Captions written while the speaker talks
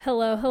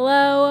Hello,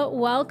 hello.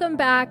 Welcome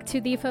back to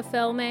the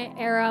Fulfillment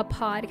Era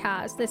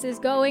podcast. This is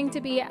going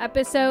to be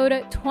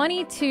episode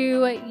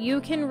 22. You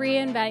can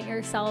reinvent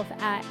yourself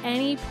at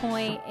any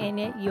point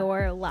in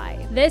your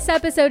life. This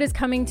episode is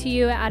coming to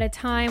you at a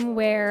time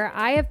where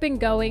I have been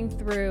going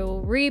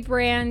through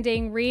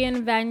rebranding,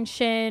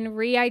 reinvention,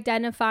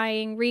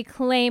 re-identifying,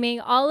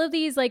 reclaiming, all of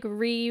these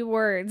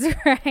words,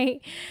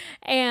 right?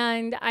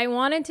 And I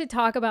wanted to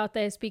talk about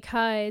this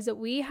because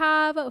we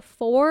have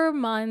 4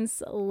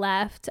 months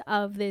left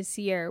of this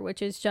year,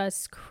 which is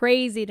just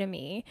crazy to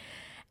me.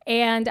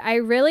 And I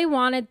really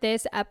wanted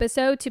this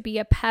episode to be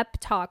a pep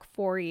talk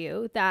for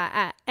you that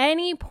at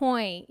any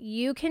point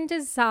you can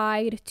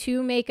decide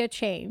to make a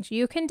change.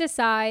 You can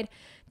decide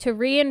to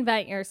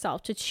reinvent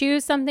yourself, to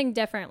choose something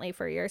differently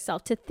for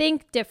yourself, to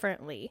think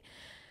differently.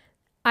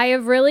 I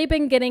have really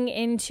been getting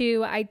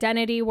into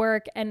identity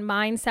work and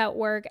mindset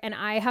work, and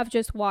I have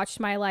just watched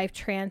my life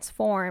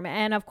transform.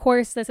 And of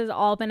course, this has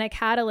all been a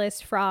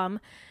catalyst from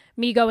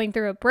me going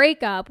through a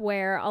breakup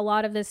where a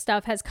lot of this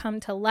stuff has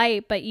come to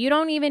light. But you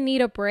don't even need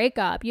a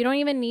breakup. You don't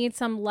even need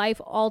some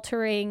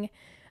life-altering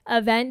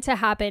event to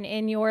happen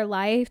in your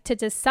life to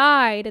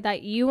decide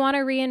that you want to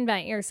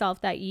reinvent yourself,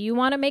 that you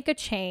want to make a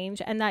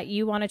change, and that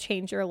you want to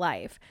change your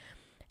life.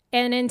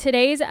 And in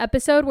today's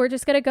episode, we're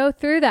just going to go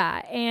through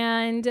that,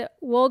 and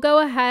we'll go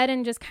ahead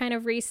and just kind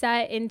of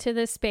reset into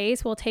the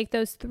space. We'll take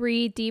those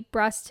 3 deep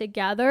breaths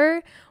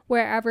together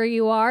wherever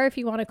you are. If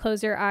you want to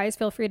close your eyes,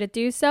 feel free to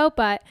do so,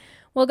 but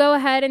we'll go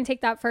ahead and take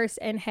that first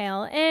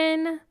inhale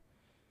in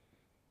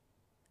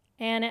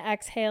and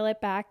exhale it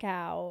back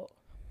out.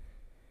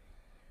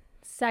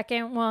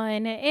 Second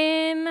one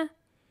in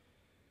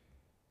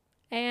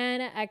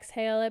and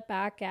exhale it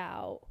back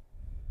out.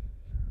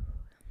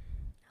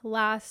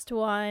 Last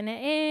one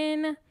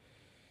in,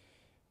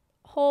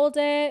 hold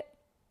it,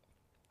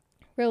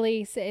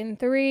 release in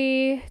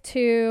 3,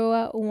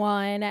 2,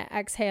 1,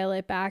 exhale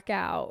it back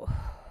out.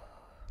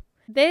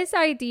 This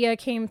idea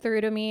came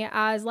through to me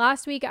as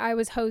last week I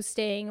was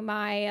hosting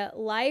my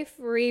Life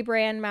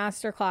Rebrand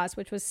Masterclass,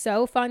 which was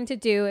so fun to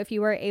do if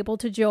you were able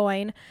to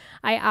join.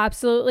 I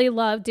absolutely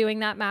love doing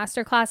that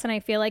masterclass, and I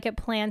feel like it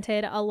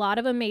planted a lot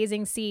of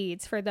amazing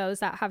seeds for those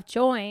that have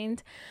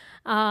joined.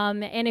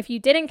 And if you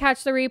didn't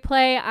catch the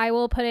replay, I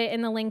will put it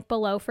in the link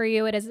below for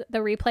you. The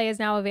replay is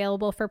now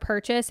available for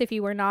purchase if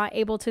you were not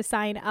able to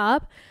sign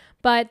up.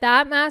 But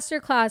that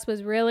masterclass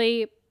was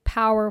really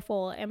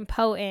powerful and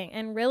potent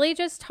and really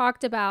just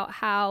talked about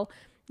how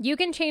you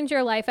can change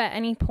your life at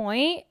any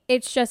point.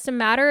 It's just a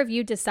matter of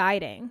you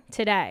deciding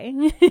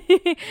today.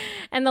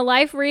 And the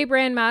Life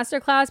Rebrand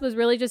Masterclass was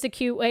really just a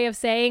cute way of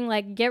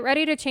saying, get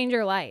ready to change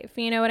your life.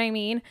 You know what I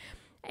mean?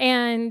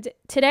 And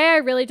today I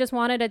really just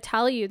wanted to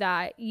tell you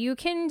that you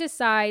can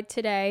decide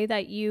today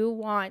that you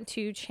want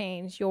to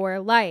change your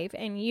life,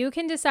 and you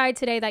can decide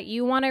today that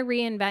you want to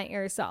reinvent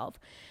yourself.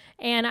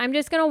 And I'm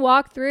just going to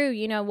walk through,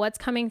 what's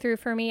coming through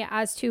for me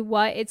as to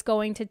what it's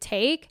going to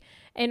take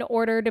in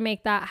order to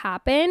make that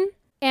happen.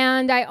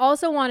 And I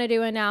also wanted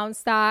to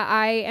announce that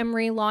I am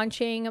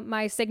relaunching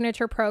my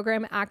signature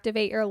program,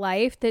 Activate Your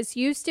Life. This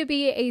used to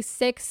be a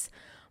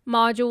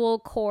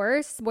 6-module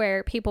course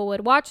where people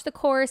would watch the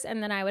course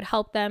and then I would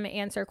help them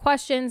answer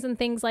questions and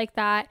things like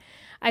that.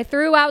 I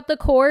threw out the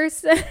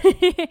course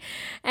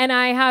and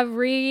I have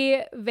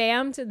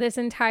revamped this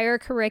entire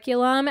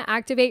curriculum.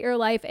 Activate Your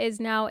Life is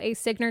now a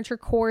signature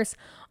course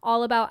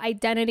all about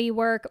identity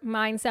work,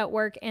 mindset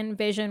work, and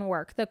vision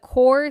work. The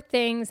core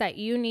things that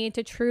you need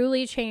to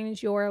truly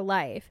change your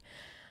life.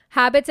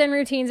 Habits and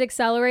Routines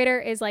Accelerator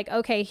is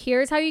okay,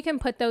 here's how you can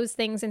put those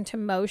things into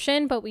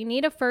motion, but we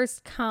need to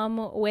first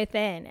come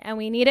within and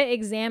we need to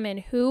examine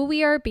who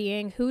we are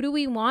being, who do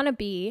we want to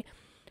be,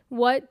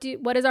 what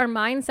does our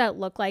mindset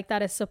look like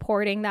that is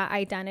supporting that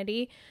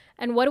identity,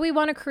 and what do we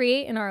want to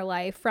create in our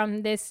life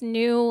from this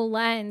new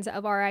lens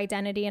of our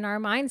identity and our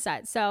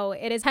mindset. So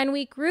it is a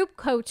 10-week group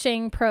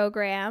coaching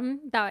program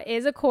that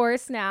is a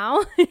course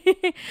now.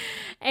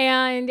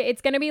 And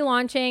it's going to be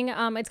launching.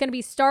 It's going to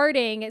be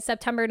starting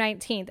September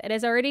 19th. It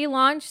is already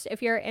launched.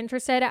 If you're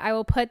interested, I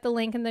will put the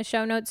link in the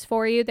show notes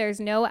for you. There's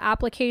no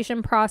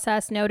application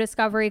process, no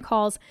discovery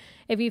calls.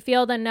 If you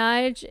feel the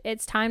nudge,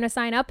 it's time to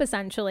sign up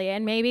essentially.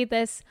 And maybe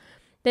this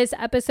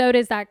episode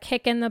is that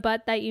kick in the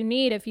butt that you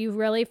need. If you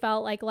really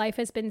felt like life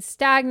has been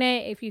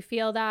stagnant, if you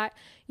feel that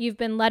you've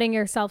been letting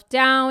yourself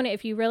down,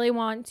 if you really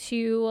want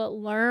to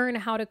learn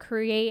how to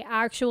create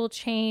actual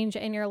change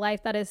in your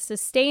life that is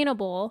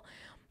sustainable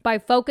by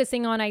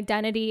focusing on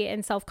identity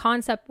and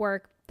self-concept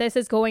work, this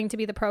is going to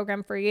be the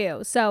program for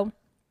you. So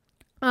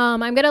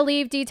I'm going to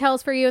leave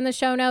details for you in the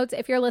show notes.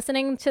 If you're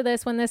listening to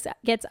this when this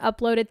gets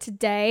uploaded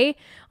today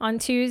on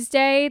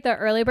Tuesday, the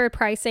early bird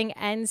pricing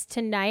ends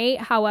tonight.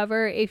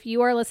 However, if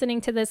you are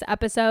listening to this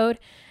episode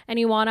and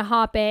you want to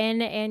hop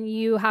in and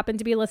you happen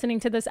to be listening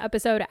to this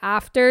episode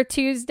after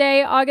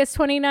Tuesday, August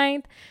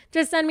 29th,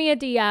 just send me a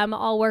DM.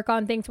 I'll work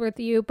on things with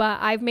you, but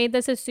I've made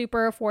this a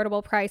super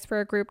affordable price for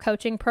a group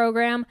coaching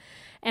program,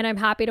 and I'm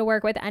happy to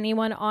work with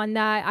anyone on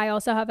that. I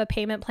also have a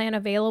payment plan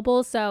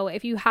available, so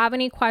if you have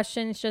any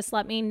questions, just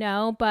let me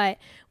know. But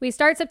we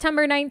start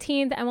September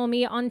 19th and we'll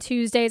meet on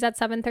Tuesdays at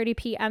 7:30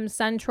 p.m.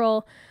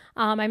 Central.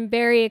 I'm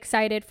very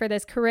excited for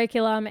this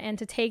curriculum and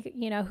to take,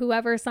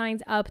 whoever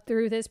signs up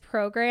through this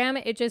program.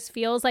 It just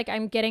feels like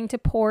I'm getting to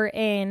pour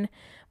in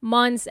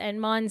months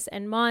and months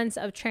and months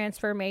of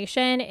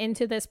transformation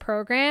into this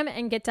program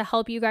and get to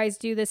help you guys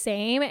do the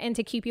same and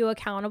to keep you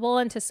accountable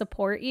and to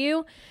support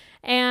you.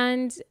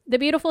 And the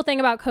beautiful thing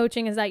about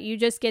coaching is that you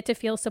just get to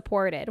feel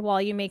supported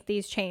while you make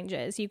these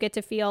changes. You get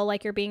to feel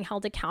like you're being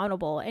held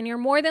accountable, and you're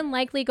more than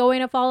likely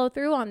going to follow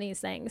through on these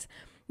things.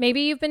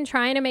 Maybe you've been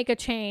trying to make a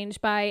change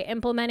by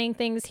implementing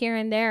things here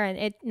and there,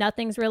 and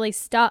nothing's really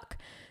stuck.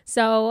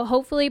 So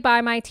hopefully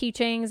by my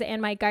teachings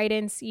and my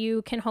guidance,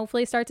 you can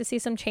hopefully start to see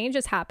some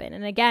changes happen.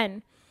 And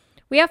again,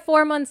 we have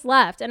 4 months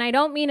left. And I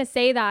don't mean to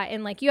say that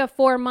in like, you have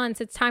 4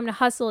 months, it's time to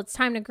hustle, it's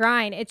time to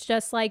grind. It's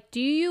just like, do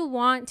you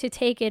want to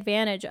take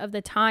advantage of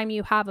the time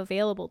you have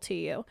available to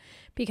you?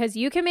 Because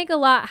you can make a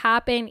lot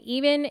happen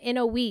even in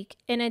a week,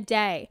 in a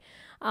day.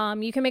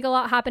 You can make a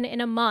lot happen in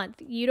a month.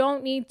 You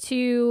don't need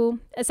to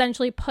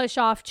essentially push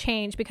off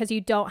change because you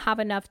don't have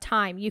enough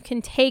time. You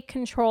can take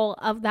control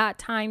of that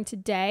time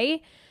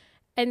today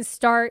and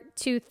start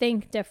to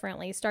think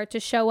differently, start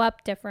to show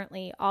up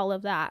differently, all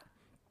of that.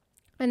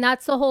 And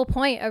that's the whole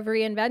point of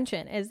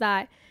reinvention, is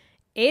that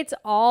it's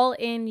all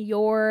in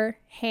your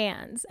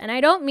hands. And I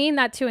don't mean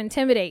that to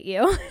intimidate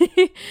you,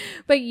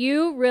 but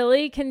you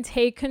really can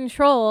take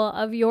control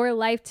of your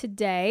life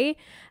today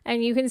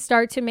and you can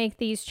start to make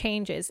these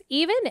changes.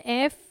 Even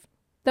if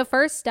the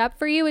first step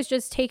for you is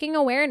just taking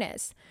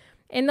awareness.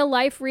 In the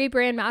Life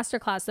Rebrand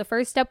Masterclass, the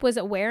first step was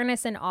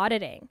awareness and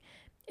auditing.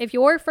 If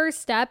your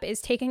first step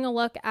is taking a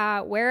look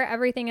at where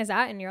everything is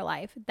at in your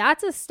life,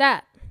 that's a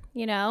step.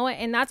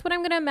 And that's what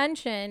I'm going to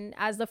mention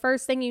as the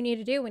first thing you need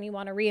to do when you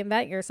want to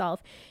reinvent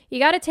yourself. You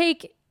got to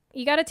take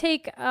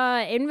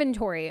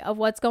inventory of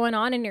what's going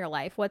on in your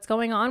life, what's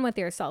going on with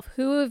yourself.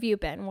 Who have you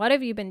been? What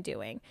have you been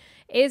doing?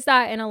 Is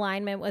that in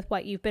alignment with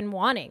what you've been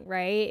wanting,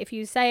 right? If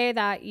you say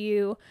that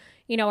you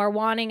are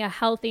wanting a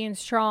healthy and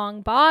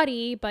strong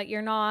body, but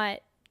you're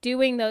not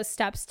doing those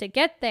steps to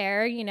get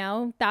there,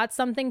 that's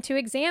something to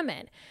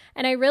examine.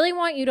 And I really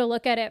want you to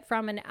look at it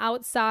from an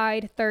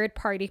outside third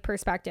party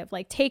perspective.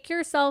 Like, take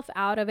yourself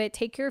out of it,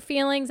 take your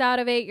feelings out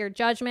of it, your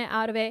judgment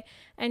out of it,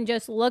 and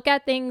just look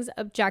at things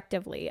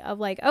objectively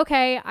of like,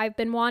 okay, I've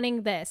been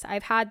wanting this.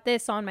 I've had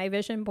this on my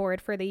vision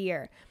board for the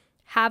year.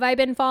 Have I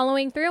been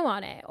following through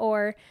on it?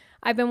 Or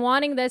I've been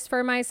wanting this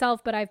for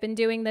myself, but I've been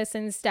doing this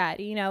instead.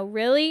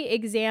 Really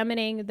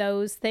examining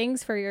those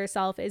things for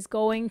yourself is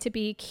going to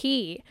be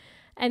key.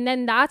 And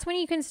then that's when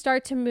you can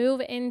start to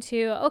move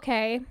into,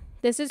 okay,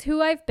 this is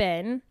who I've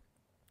been.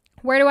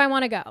 Where do I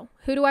want to go?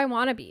 Who do I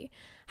want to be?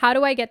 How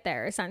do I get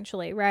there,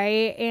 essentially,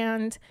 right?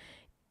 And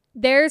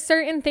there's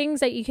certain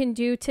things that you can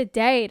do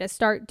today to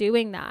start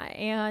doing that.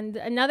 And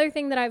another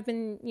thing that I've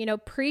been,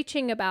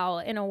 preaching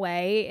about in a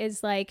way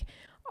is like,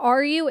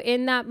 are you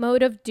in that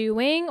mode of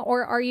doing,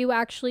 or are you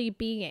actually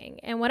being?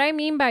 And what I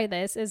mean by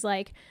this is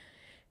like,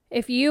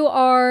 if you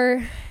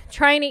are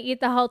trying to eat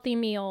the healthy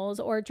meals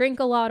or drink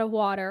a lot of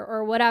water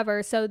or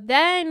whatever, so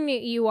then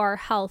you are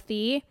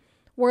healthy,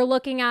 we're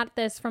looking at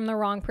this from the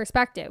wrong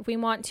perspective. We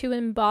want to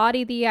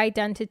embody the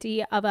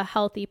identity of a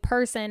healthy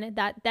person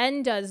that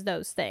then does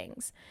those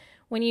things.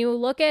 When you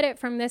look at it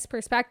from this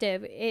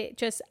perspective, it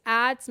just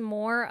adds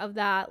more of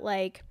that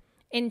like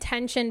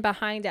intention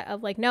behind it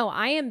of like, no,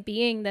 I am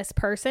being this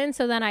person,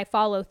 so then I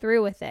follow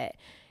through with it.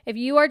 If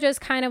you are just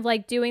kind of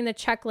like doing the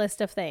checklist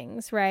of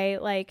things,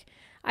 right? Like,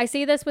 I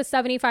see this with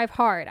 75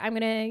 Hard. I'm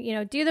going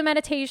to, do the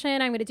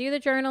meditation. I'm going to do the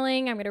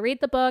journaling. I'm going to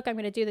read the book. I'm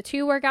going to do the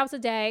 2 workouts a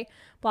day,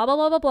 blah, blah,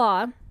 blah, blah,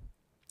 blah.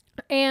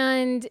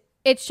 And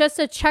it's just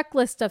a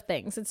checklist of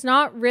things. It's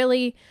not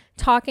really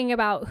talking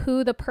about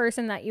who the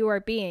person that you are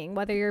being,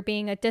 whether you're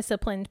being a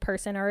disciplined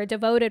person or a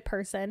devoted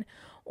person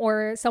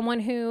or someone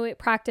who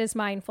practices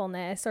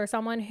mindfulness or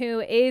someone who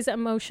is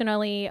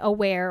emotionally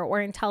aware or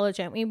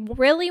intelligent. We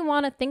really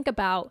want to think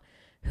about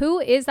who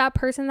is that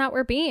person that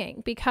we're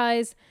being,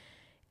 because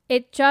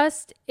it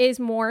just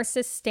is more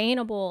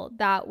sustainable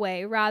that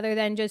way rather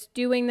than just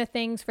doing the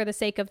things for the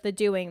sake of the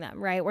doing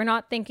them, right? We're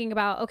not thinking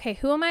about, okay,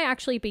 who am I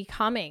actually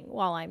becoming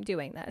while I'm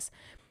doing this?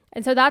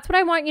 And so that's what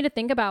I want you to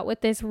think about with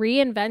this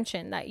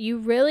reinvention, that you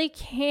really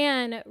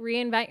can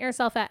reinvent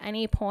yourself at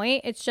any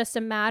point. It's just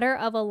a matter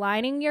of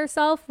aligning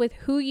yourself with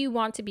who you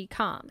want to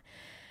become.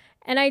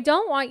 And I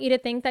don't want you to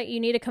think that you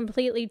need to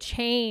completely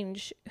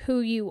change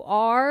who you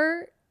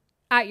are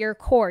at your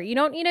core. You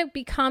don't need to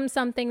become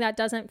something that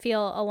doesn't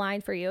feel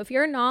aligned for you. If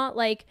you're not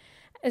like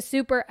a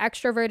super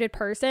extroverted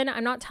person,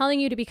 I'm not telling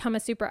you to become a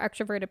super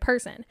extroverted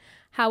person.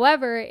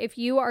 However, if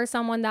you are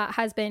someone that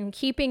has been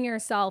keeping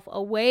yourself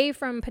away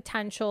from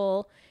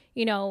potential,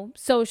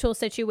 social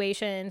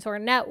situations or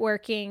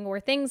networking or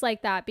things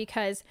like that,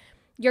 because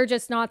you're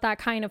just not that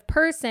kind of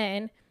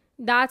person,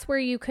 that's where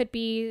you could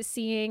be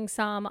seeing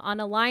some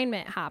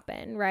unalignment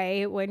happen,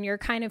 right? When you're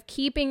kind of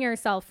keeping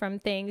yourself from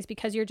things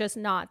because you're just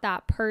not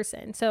that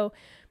person. So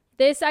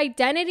this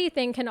identity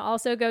thing can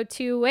also go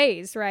two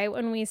ways, right?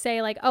 When we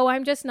say like, oh,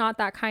 I'm just not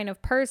that kind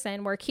of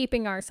person, we're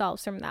keeping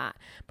ourselves from that.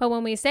 But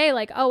when we say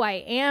like, oh, I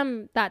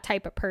am that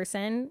type of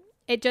person,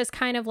 it just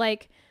kind of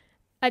like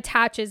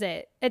attaches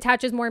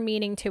more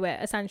meaning to it,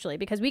 essentially,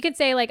 because we could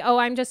say like, oh,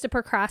 I'm just a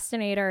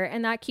procrastinator,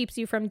 and that keeps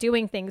you from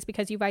doing things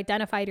because you've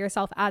identified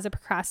yourself as a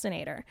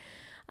procrastinator.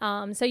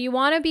 So you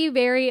want to be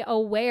very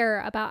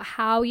aware about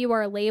how you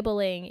are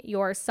labeling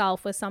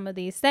yourself with some of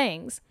these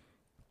things.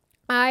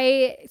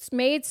 I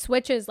made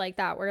switches like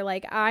that where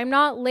like, I'm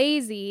not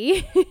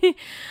lazy.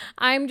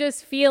 I'm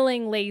just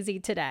feeling lazy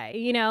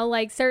today,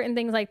 like certain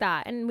things like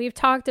that. And we've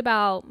talked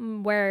about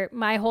where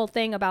my whole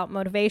thing about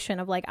motivation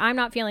of like, I'm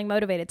not feeling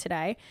motivated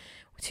today,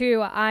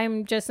 to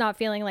I'm just not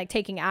feeling like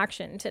taking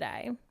action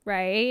today,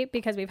 right?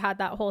 Because we've had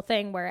that whole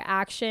thing where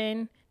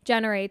action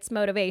generates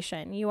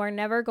motivation. You are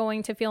never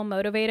going to feel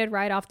motivated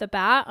right off the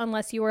bat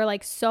unless you are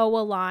like so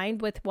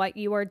aligned with what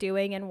you are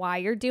doing and why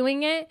you're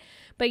doing it,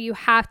 but you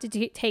have to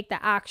take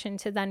the action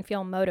to then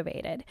feel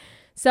motivated.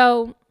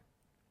 So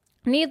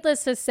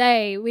needless to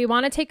say, we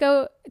want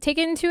to take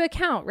into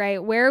account,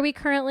 right? Where are we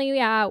currently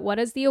at? What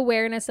is the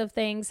awareness of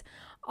things?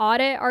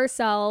 Audit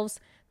ourselves.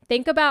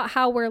 Think about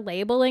how we're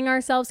labeling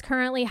ourselves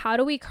currently. How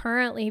do we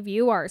currently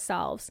view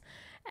ourselves?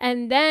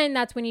 And then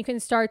that's when you can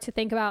start to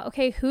think about,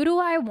 okay, who do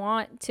I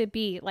want to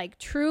be? Like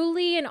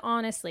truly and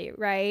honestly,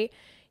 right?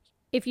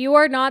 If you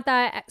are not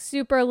that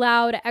super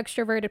loud,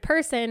 extroverted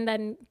person,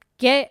 then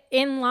get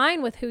in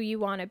line with who you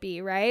want to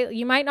be, right?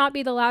 You might not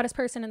be the loudest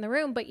person in the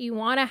room, but you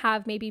want to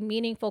have maybe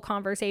meaningful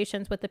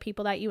conversations with the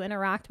people that you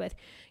interact with.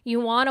 You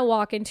want to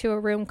walk into a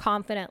room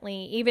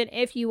confidently, even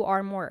if you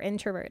are more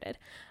introverted.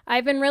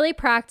 I've been really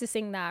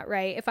practicing that,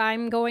 right? If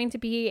I'm going to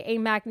be a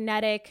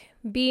magnetic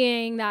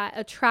being that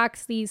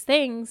attracts these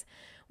things,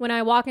 when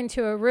I walk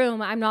into a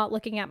room, I'm not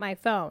looking at my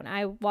phone.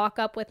 I walk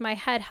up with my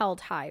head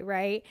held high,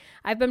 right?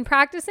 I've been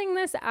practicing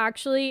this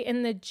actually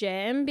in the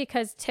gym,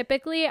 because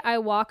typically I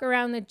walk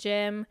around the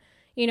gym,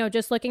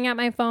 just looking at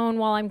my phone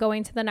while I'm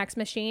going to the next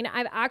machine.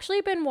 I've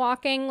actually been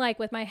walking like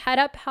with my head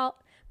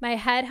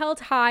held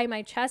high,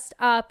 my chest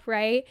up,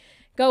 right?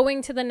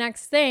 Going to the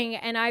next thing.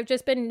 And I've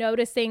just been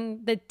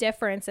noticing the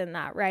difference in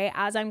that, right?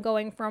 As I'm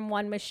going from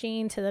one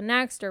machine to the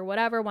next or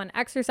whatever, one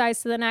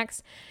exercise to the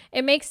next,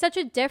 it makes such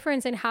a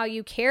difference in how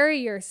you carry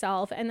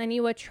yourself. And then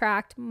you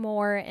attract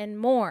more and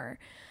more.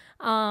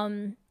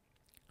 And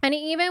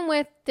even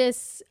with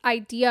this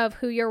idea of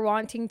who you're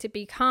wanting to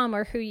become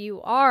or who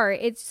you are,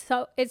 it's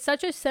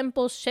such a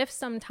simple shift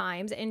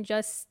sometimes in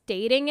just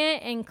stating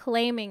it and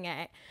claiming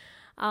it.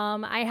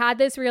 I had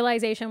this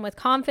realization with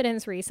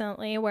confidence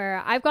recently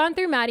where I've gone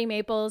through Maddie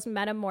Maple's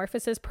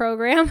metamorphosis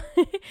program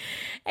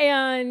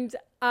and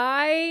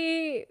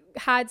I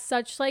had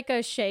such like a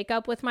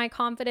shakeup with my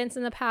confidence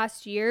in the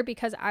past year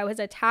because I was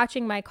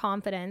attaching my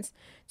confidence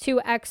to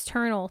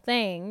external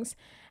things.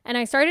 And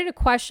I started to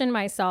question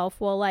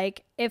myself, well,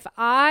 like if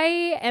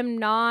I am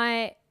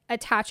not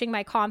attaching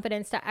my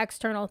confidence to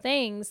external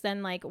things,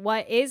 then like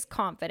what is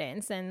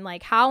confidence and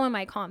like how am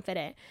I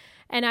confident?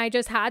 And I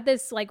just had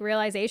this like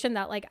realization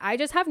that like I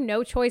just have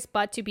no choice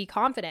but to be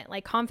confident.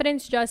 Like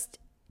confidence just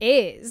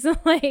is.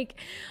 Like,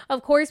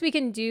 of course we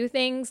can do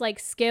things like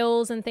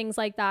skills and things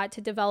like that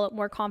to develop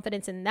more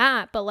confidence in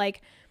that. But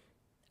like,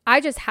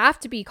 I just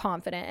have to be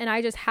confident and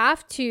I just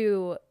have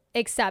to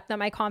accept that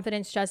my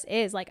confidence just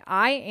is. Like,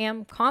 I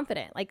am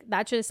confident. Like,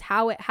 that's just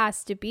how it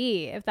has to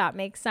be, if that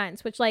makes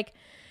sense. Which like,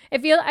 I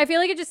feel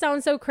like it just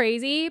sounds so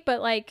crazy,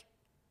 but like,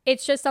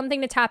 it's just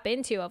something to tap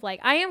into of like,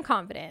 I am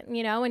confident,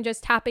 and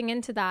just tapping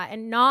into that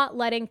and not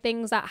letting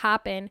things that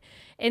happen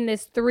in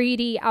this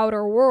 3D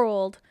outer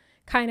world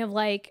kind of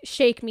like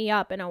shake me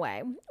up in a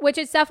way, which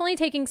is definitely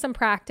taking some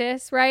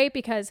practice, right?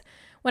 Because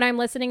when I'm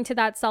listening to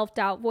that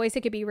self-doubt voice,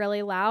 it could be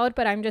really loud,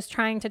 but I'm just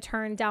trying to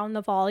turn down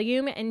the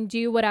volume and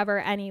do whatever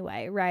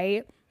anyway,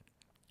 right?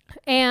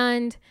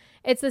 And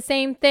it's the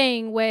same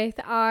thing with,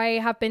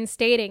 I have been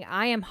stating,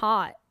 I am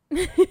hot.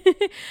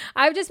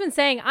 I've just been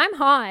saying I'm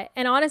hot,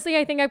 and honestly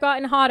I think I've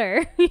gotten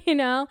hotter,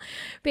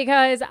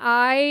 because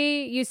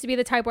I used to be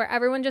the type where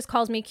everyone just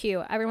calls me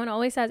cute. Everyone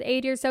always says,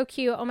 "Aid, you're so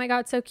cute. Oh my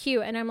God, so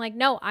cute." And I'm like,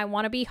 no, I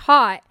want to be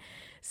hot.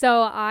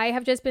 So I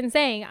have just been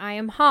saying I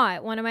am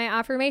hot. One of my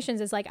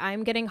affirmations is like,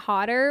 I'm getting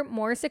hotter,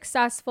 more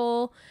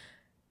successful.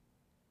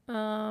 What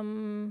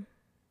do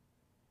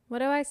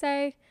I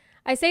say?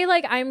 I say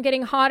like, I'm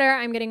getting hotter,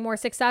 I'm getting more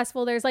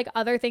successful. There's like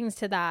other things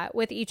to that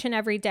with each and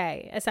every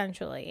day,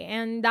 essentially.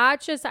 And that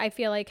just, I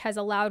feel like has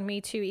allowed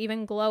me to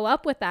even glow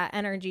up with that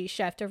energy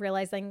shift of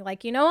realizing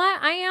like, you know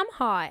what? I am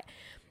hot.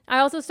 I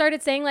also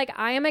started saying like,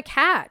 I am a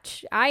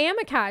catch. I am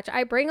a catch.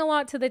 I bring a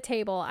lot to the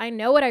table. I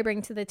know what I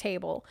bring to the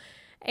table.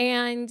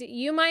 And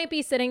you might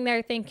be sitting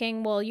there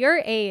thinking, well,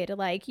 you're Aid,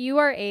 like you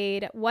are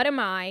Aid. What am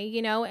I?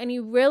 You know, and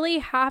you really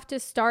have to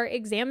start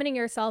examining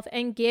yourself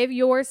and give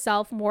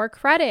yourself more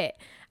credit.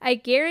 I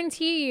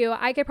guarantee you,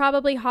 I could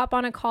probably hop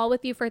on a call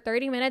with you for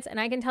 30 minutes and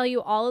I can tell you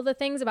all of the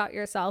things about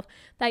yourself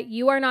that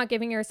you are not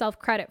giving yourself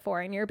credit for.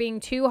 And you're being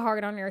too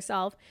hard on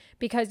yourself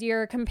because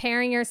you're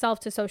comparing yourself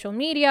to social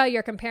media.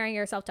 You're comparing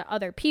yourself to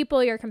other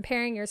people. You're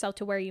comparing yourself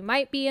to where you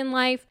might be in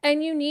life.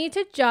 And you need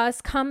to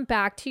just come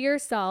back to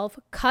yourself,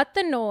 cut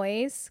the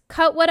noise,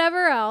 cut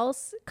whatever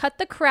else, cut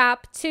the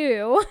crap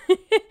too.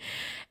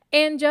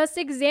 And just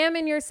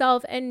examine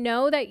yourself and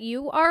know that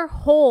you are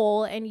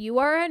whole and you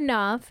are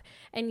enough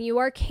and you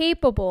are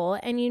capable,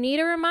 and you need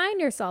to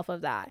remind yourself of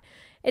that.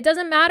 It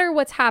doesn't matter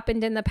what's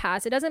happened in the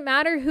past. It doesn't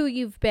matter who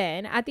you've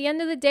been. At the end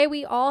of the day,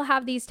 we all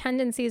have these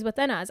tendencies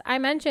within us. I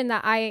mentioned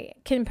that I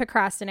can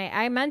procrastinate.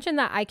 I mentioned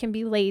that I can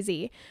be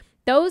lazy.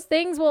 Those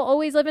things will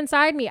always live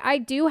inside me. I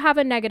do have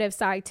a negative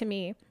side to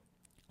me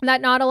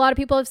that not a lot of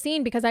people have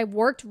seen because I've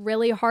worked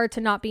really hard to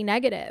not be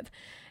negative.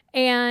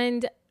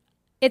 And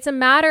it's a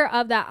matter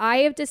of that I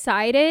have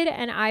decided,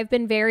 and I've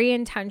been very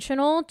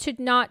intentional to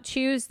not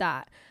choose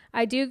that.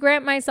 I do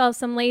grant myself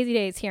some lazy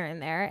days here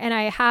and there, and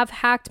I have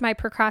hacked my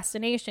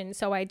procrastination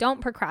so I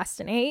don't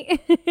procrastinate.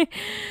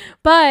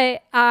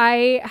 But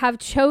I have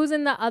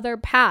chosen the other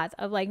path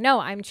of like, no,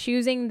 I'm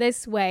choosing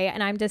this way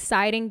and I'm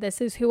deciding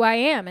this is who I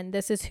am and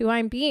this is who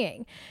I'm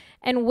being.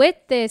 And with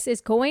this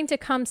is going to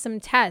come some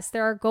tests.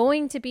 There are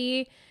going to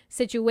be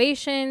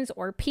situations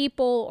or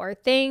people or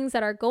things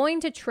that are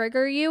going to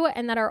trigger you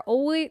and that are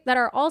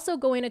also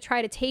going to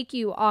try to take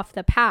you off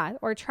the path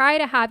or try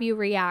to have you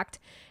react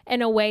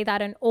in a way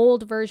that an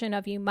old version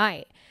of you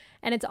might.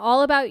 And it's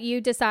all about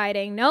you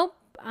deciding, nope,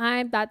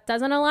 that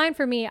doesn't align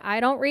for me. I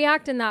don't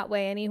react in that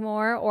way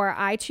anymore, or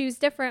I choose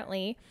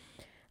differently.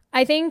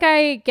 I think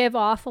I give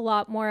off a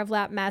lot more of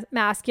that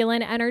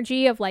masculine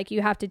energy of like,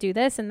 you have to do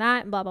this and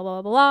that and blah, blah,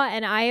 blah, blah, blah.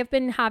 And I have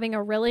been having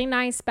a really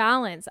nice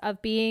balance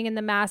of being in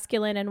the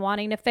masculine and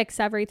wanting to fix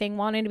everything,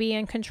 wanting to be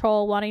in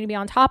control, wanting to be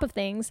on top of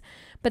things,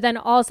 but then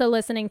also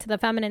listening to the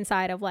feminine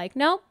side of like,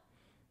 nope,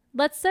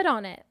 let's sit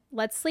on it.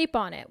 Let's sleep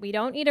on it. We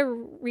don't need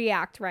to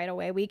react right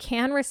away. We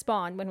can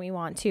respond when we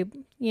want to,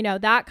 you know,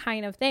 that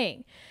kind of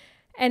thing.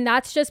 And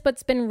that's just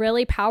what's been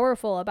really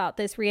powerful about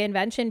this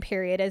reinvention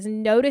period is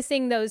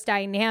noticing those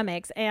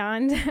dynamics.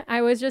 And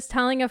I was just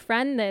telling a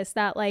friend this,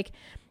 that like,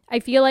 I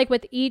feel like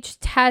with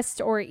each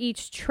test or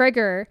each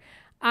trigger,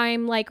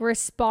 I'm like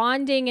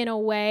responding in a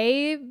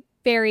way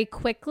very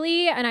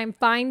quickly and I'm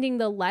finding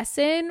the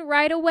lesson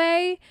right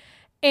away.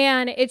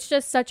 And it's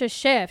just such a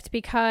shift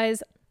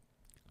because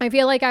I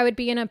feel like I would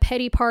be in a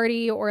pity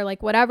party or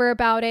like whatever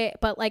about it,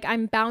 but like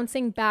I'm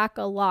bouncing back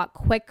a lot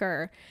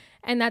quicker.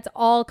 And that's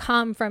all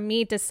come from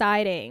me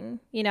deciding,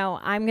 you know,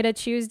 I'm going to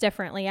choose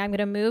differently. I'm going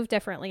to move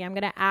differently. I'm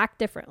going to act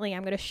differently.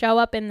 I'm going to show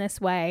up in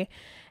this way.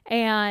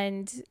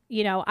 And,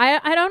 you know,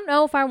 I don't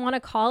know if I want to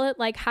call it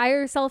like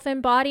higher self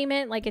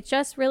embodiment. Like it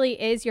just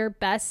really is your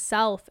best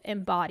self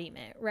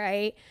embodiment,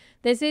 right?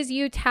 This is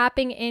you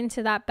tapping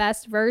into that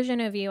best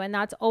version of you. And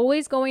that's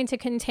always going to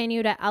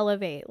continue to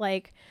elevate.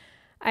 Like,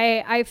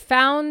 I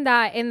found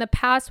that in the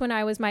past when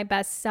I was my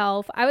best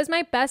self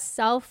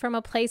from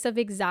a place of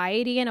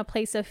anxiety and a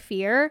place of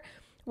fear,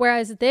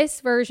 whereas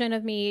this version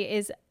of me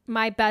is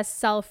my best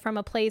self from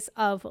a place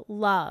of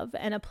love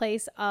and a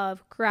place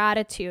of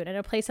gratitude and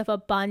a place of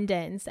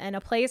abundance and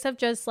a place of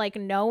just like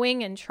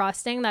knowing and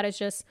trusting that is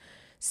just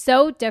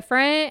so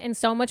different and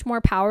so much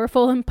more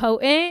powerful and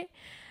potent.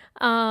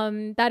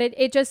 That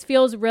it just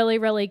feels really,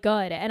 really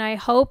good. And I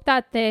hope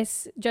that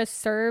this just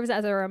serves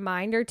as a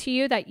reminder to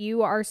you that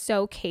you are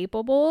so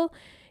capable.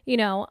 You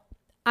know,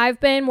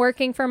 I've been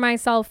working for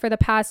myself for the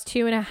past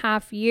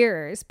 2.5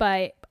 years,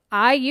 but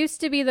I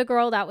used to be the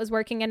girl that was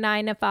working a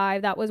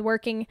 9-to-5, that was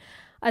working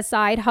a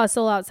side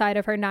hustle outside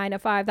of her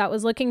 9-to-5, that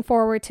was looking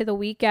forward to the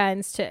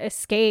weekends to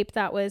escape,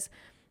 that was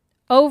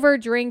over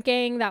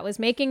drinking, that was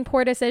making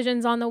poor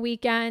decisions on the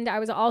weekend. I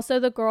was also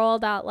the girl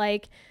that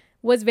like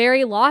was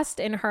very lost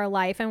in her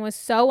life and was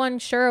so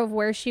unsure of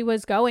where she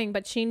was going,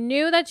 but she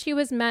knew that she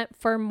was meant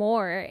for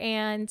more.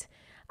 And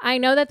I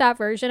know that that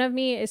version of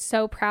me is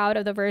so proud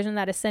of the version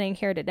that is sitting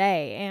here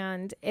today.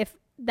 And if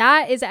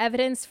that is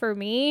evidence for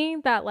me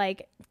that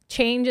like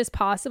change is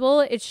possible,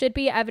 it should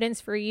be evidence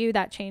for you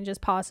that change is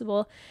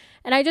possible.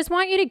 And I just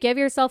want you to give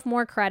yourself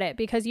more credit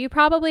because you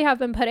probably have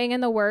been putting in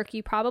the work.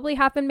 You probably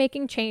have been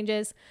making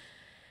changes.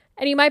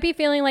 And you might be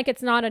feeling like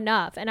it's not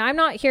enough. And I'm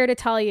not here to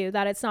tell you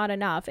that it's not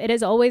enough. It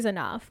is always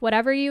enough.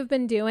 Whatever you've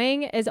been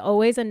doing is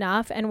always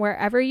enough. And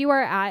wherever you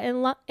are at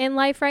in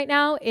life right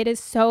now, it is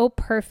so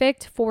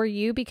perfect for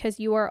you because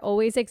you are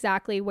always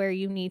exactly where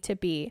you need to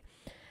be.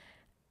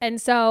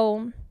 And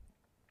so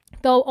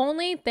the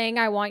only thing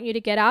I want you to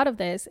get out of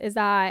this is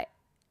that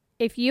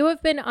if you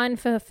have been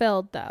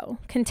unfulfilled, though,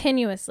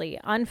 continuously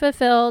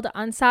unfulfilled,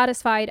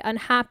 unsatisfied,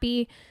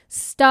 unhappy,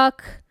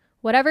 stuck,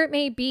 whatever it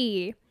may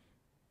be,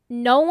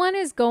 no one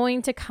is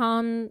going to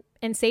come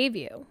and save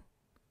you.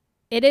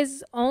 It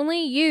is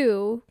only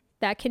you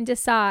that can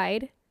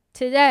decide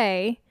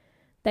today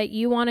that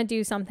you want to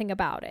do something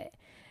about it.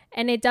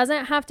 And it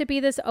doesn't have to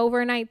be this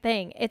overnight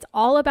thing. It's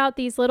all about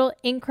these little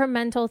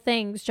incremental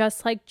things,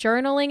 just like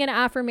journaling an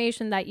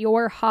affirmation that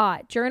you're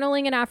hot,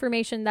 journaling an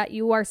affirmation that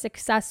you are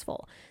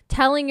successful,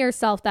 telling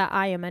yourself that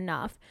I am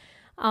enough.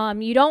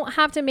 You don't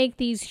have to make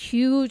these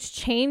huge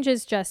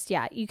changes just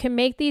yet. You can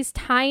make these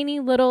tiny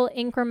little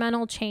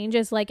incremental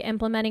changes, like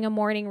implementing a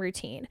morning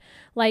routine,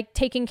 like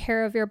taking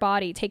care of your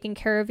body, taking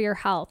care of your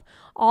health,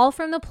 all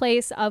from the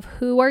place of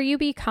who are you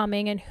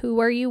becoming and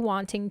who are you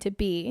wanting to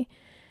be.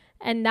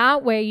 And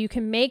that way you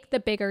can make the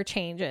bigger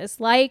changes,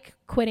 like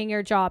quitting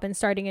your job and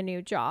starting a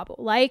new job,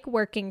 like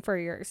working for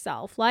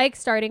yourself, like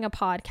starting a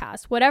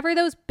podcast, whatever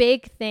those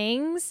big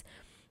things,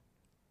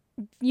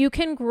 you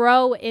can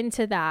grow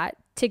into that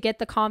to get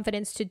the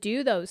confidence to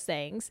do those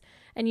things.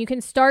 And you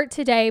can start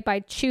today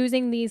by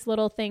choosing these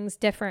little things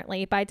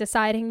differently, by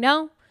deciding,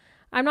 no,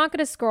 I'm not going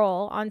to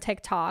scroll on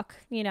TikTok,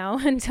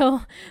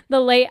 until the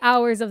late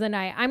hours of the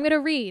night. I'm going to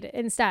read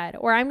instead,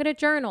 or I'm going to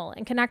journal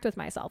and connect with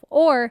myself,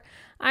 or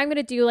I'm going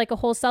to do like a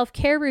whole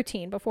self-care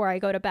routine before I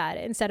go to bed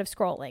instead of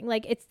scrolling.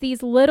 Like, it's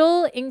these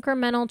little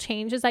incremental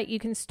changes that you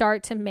can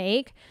start to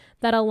make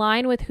that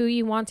align with who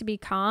you want to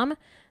become,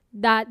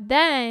 that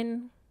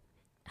then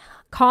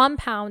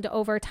compound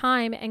over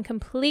time and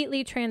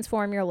completely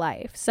transform your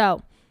life.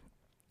 So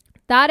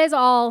that is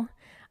all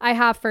I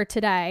have for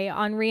today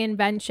on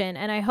reinvention.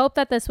 And I hope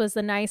that this was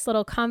a nice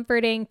little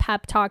comforting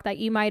pep talk that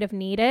you might have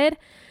needed.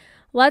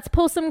 Let's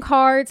pull some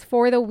cards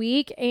for the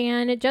week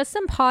and just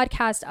some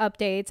podcast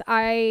updates.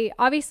 I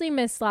obviously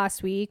missed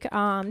last week.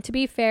 To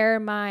be fair,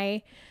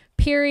 my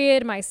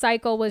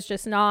cycle was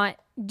just not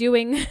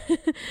doing,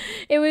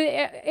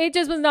 it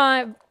just was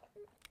not,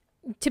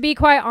 to be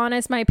quite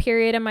honest, my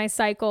period and my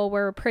cycle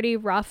were pretty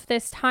rough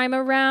this time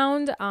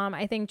around.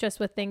 I think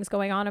just with things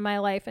going on in my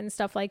life and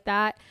stuff like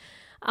that.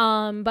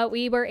 But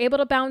we were able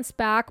to bounce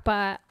back,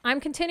 but I'm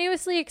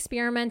continuously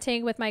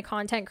experimenting with my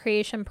content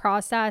creation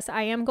process.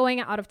 I am going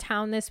out of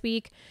town this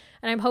week,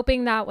 and I'm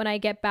hoping that when I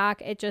get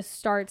back, it just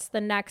starts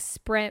the next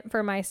sprint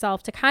for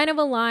myself to kind of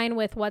align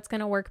with what's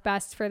going to work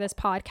best for this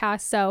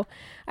podcast. So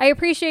I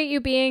appreciate you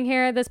being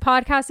here. This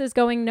podcast is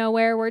going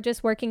nowhere. We're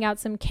just working out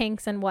some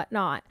kinks and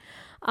whatnot.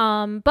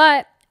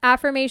 But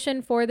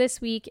affirmation for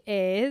this week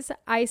is,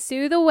 I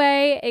soothe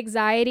away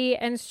anxiety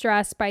and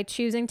stress by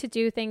choosing to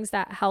do things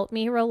that help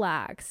me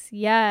relax.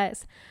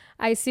 Yes,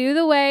 I soothe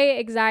away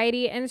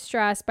anxiety and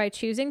stress by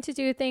choosing to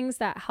do things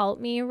that help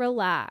me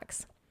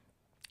relax.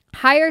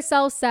 Higher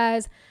Self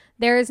says,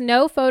 there is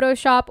no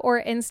Photoshop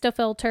or Insta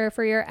filter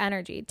for your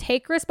energy.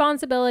 Take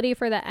responsibility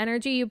for the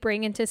energy you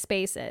bring into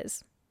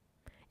spaces.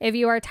 If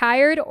you are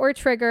tired or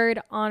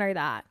triggered, honor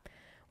that.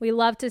 We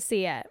love to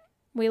see it.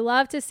 We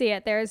love to see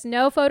it. There is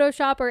no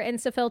Photoshop or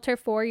Insta filter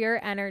for your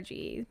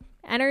energy.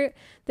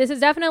 This is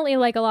definitely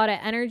like a lot of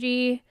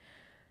energy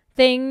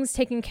things,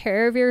 taking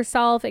care of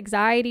yourself,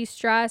 anxiety,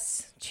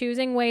 stress,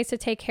 choosing ways to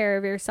take care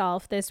of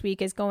yourself this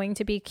week is going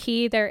to be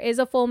key. There is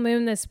a full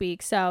moon this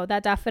week, so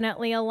that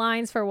definitely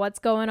aligns for what's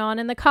going on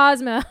in the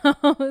cosmos.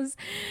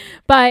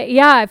 But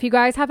yeah, if you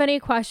guys have any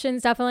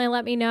questions, definitely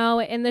let me know.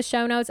 In the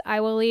show notes, I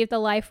will leave the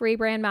Life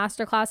Rebrand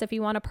Masterclass if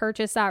you want to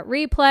purchase that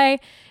replay.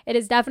 It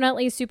is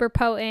definitely super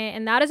potent,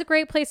 and that is a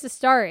great place to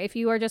start if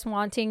you are just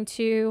wanting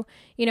to,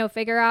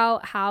 figure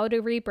out how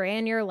to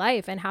rebrand your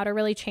life and how to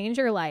really change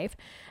your life.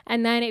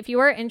 And then if you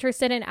are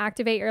interested in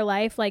Activate Your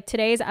Life, like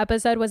today's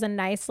episode was a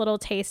nice little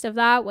taste of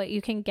that, what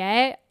you can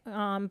get,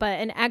 but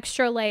an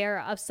extra layer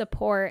of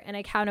support and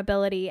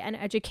accountability and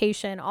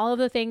education, all of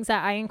the things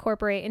that I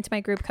incorporate into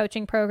my group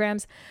coaching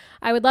programs.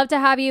 I would love to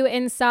have you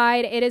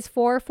inside. It is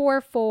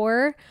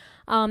 $444.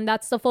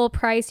 That's the full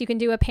price. You can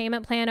do a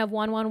payment plan of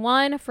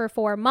 $111 for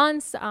 4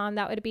 months.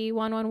 That would be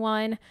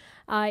 $111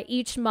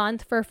 each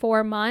month for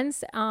 4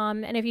 months.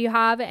 And if you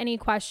have any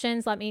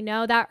questions, let me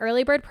know. That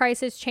early bird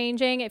price is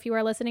changing. If you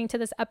are listening to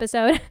this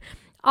episode,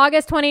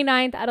 August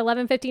 29th at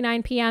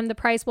 11:59 p.m., the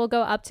price will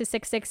go up to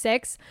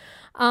 $666.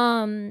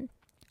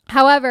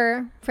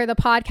 However, for the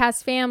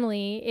podcast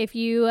family, if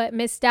you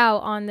missed out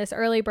on this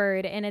early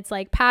bird and it's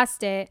like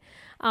past it,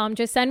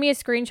 just send me a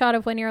screenshot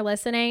of when you're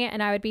listening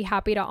and I would be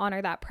happy to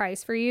honor that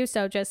price for you.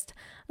 So just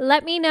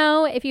let me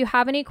know if you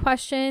have any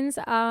questions.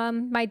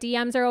 My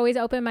DMs are always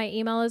open. My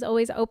email is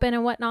always open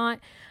and whatnot.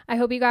 I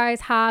hope you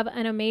guys have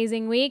an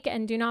amazing week,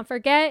 and do not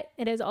forget,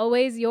 it is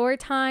always your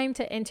time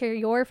to enter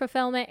your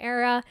fulfillment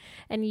era,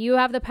 and you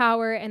have the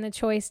power and the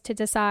choice to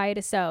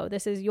decide. So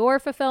this is your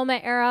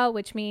fulfillment era,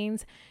 which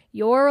means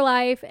your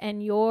life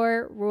and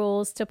your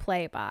rules to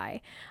play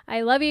by.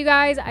 I love you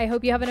guys. I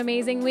hope you have an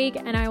amazing week,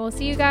 and I will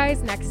see you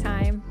guys next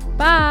time.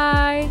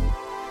 Bye.